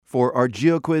For our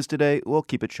geo quiz today, we'll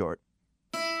keep it short.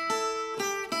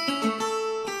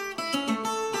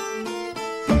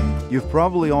 You've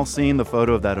probably all seen the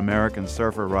photo of that American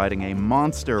surfer riding a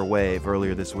monster wave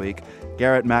earlier this week.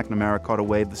 Garrett McNamara caught a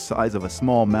wave the size of a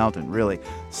small mountain, really,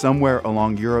 somewhere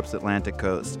along Europe's Atlantic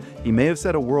coast. He may have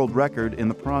set a world record in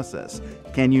the process.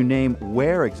 Can you name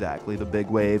where exactly the big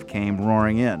wave came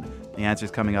roaring in? The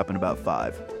answer's coming up in about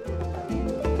 5.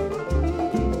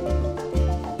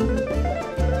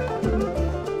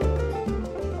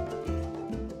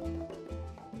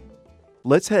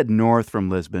 Let's head north from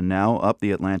Lisbon now, up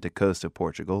the Atlantic coast of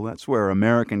Portugal. That's where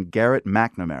American Garrett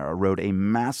McNamara rode a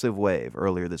massive wave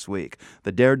earlier this week.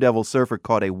 The daredevil surfer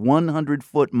caught a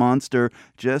 100-foot monster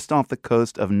just off the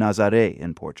coast of Nazaré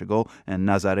in Portugal, and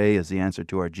Nazaré is the answer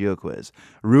to our geo quiz.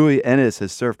 Ruy Enes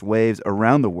has surfed waves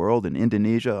around the world in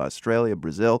Indonesia, Australia,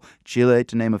 Brazil, Chile,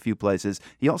 to name a few places.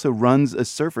 He also runs a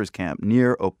surfers camp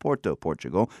near Oporto,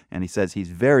 Portugal, and he says he's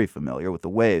very familiar with the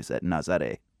waves at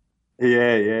Nazaré.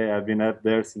 Yeah. I've been up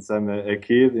there since I'm a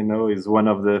kid. It's one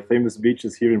of the famous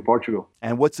beaches here in Portugal.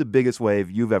 And what's the biggest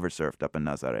wave you've ever surfed up in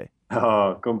Nazaré?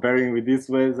 Oh, comparing with these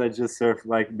waves, I just surf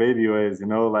like baby waves,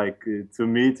 like 2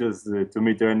 meters, 2.5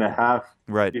 meters.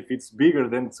 Right. If it's bigger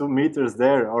than 2 meters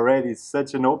there already, it's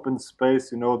such an open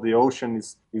space, the ocean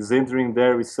is entering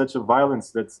there with such a violence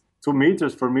that 2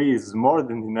 meters for me is more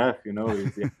than enough,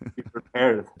 be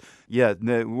prepared. Yeah,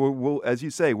 as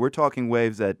you say, we're talking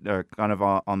waves that are kind of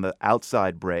on the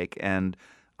outside break, and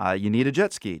you need a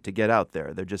jet ski to get out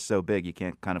there. They're just so big, you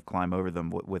can't kind of climb over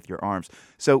them with your arms.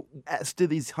 So as to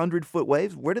these 100-foot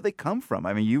waves, where do they come from?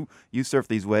 I mean, you surf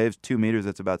these waves 2 meters,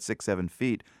 that's about 6-7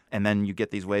 feet, and then you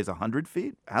get these waves 100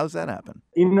 feet? How does that happen?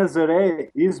 In Nazaré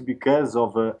is because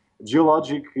of a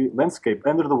geologic landscape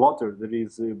under the water. There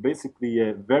is basically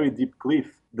a very deep cliff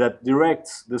that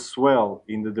directs the swell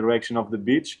in the direction of the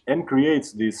beach and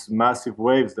creates these massive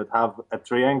waves that have a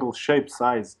triangle shape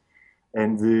size.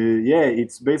 And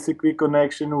it's basically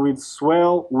connection with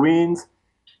swell, wind,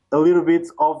 a little bit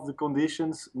of the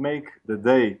conditions make the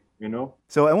day,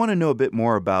 So I want to know a bit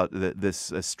more about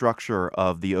this structure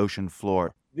of the ocean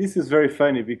floor. This is very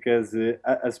funny because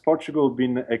as Portugal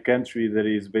being a country that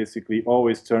is basically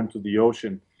always turned to the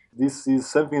ocean, this is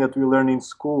something that we learn in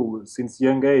school since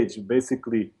young age.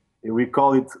 Basically, we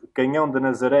call it Canhão de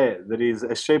Nazaré. That is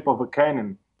a shape of a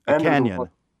canyon. A canyon?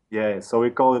 Yeah, so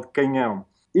we call it Canhão.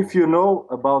 If you know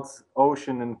about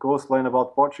ocean and coastline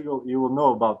about Portugal, you will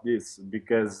know about this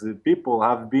because people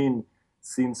have been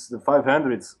since the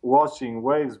 500s watching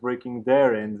waves breaking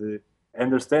there and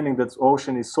understanding that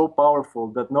ocean is so powerful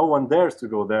that no one dares to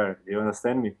go there. You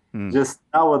understand me? Just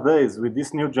nowadays, with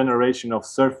this new generation of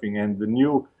surfing and the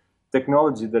new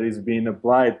technology that is being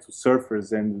applied to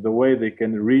surfers and the way they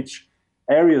can reach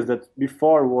areas that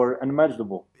before were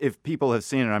unimaginable. If people have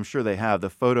seen it, I'm sure they have, the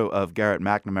photo of Garrett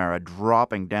McNamara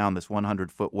dropping down this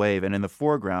 100-foot wave, and in the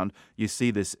foreground, you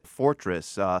see this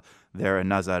fortress there in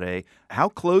Nazaré. How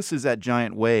close is that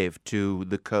giant wave to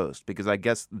the coast? Because I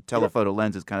guess the telephoto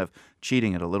lens is kind of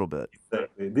cheating it a little bit.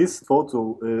 Exactly. This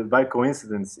photo, by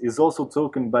coincidence, is also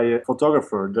taken by a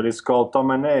photographer that is called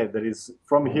Tomané, that is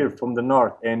from here, from the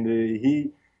north, and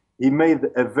he made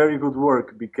a very good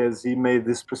work because he made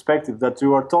this perspective that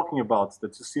you are talking about,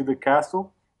 that you see the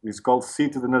castle, it's called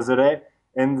City de Nazaré,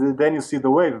 and then you see the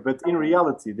wave. But in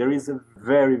reality, there is a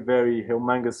very, very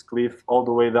humongous cliff all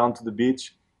the way down to the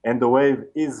beach, and the wave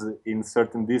is in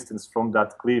certain distance from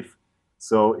that cliff.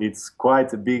 So it's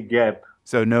quite a big gap.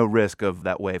 So no risk of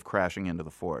that wave crashing into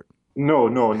the fort? No,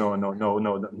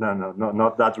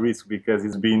 not that risk because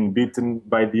it's been beaten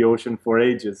by the ocean for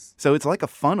ages. So it's like a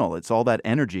funnel. It's all that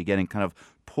energy getting kind of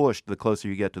pushed the closer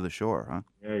you get to the shore, huh?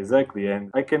 Yeah, exactly. And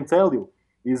I can tell you,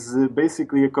 it's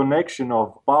basically a connection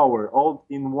of power all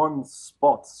in one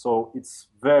spot. So it's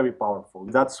very powerful.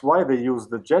 That's why they use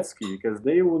the jet ski, because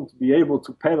they wouldn't be able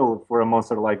to pedal for a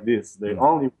monster like this. They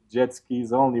only jet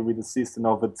skis, only with the system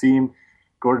of a team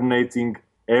coordinating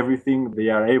everything, they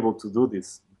are able to do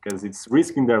this. Because it's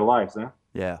risking their lives, huh?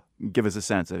 Yeah. Give us a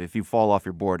sense of if you fall off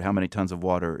your board, how many tons of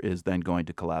water is then going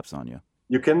to collapse on you?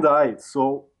 You can die.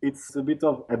 So it's a bit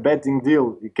of a betting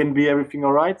deal. It can be everything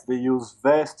all right. They use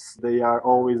vests. They are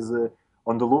always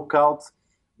on the lookout.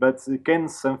 But can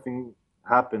something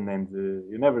happen and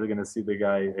you're never going to see the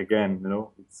guy again,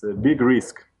 It's a big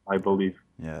risk, I believe.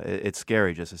 Yeah, it's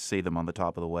scary just to see them on the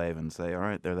top of the wave and say, all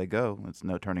right, there they go. It's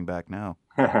no turning back now.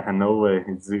 No way.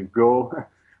 It's a go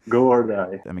Go or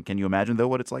die. I mean, can you imagine, though,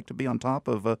 what it's like to be on top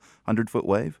of a 100-foot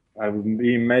wave? I would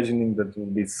be imagining that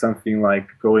would be something like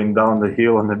going down the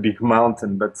hill on a big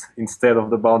mountain, but instead of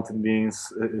the mountain being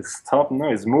stopped,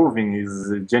 no, it's moving,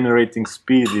 it's generating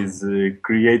speed, it's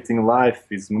creating life,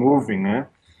 it's moving.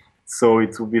 So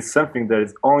it will be something that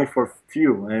is only for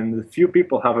few, and few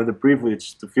people have the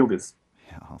privilege to feel this.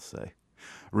 Yeah, I'll say.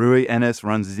 Ruy Enes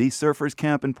runs the Surfers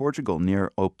Camp in Portugal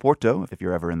near Oporto, if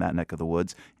you're ever in that neck of the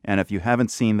woods. And if you haven't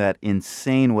seen that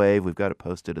insane wave, we've got it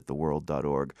posted at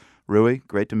theworld.org. Ruy,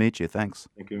 great to meet you. Thanks.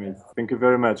 Thank you, mate. Thank you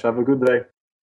very much. Have a good day.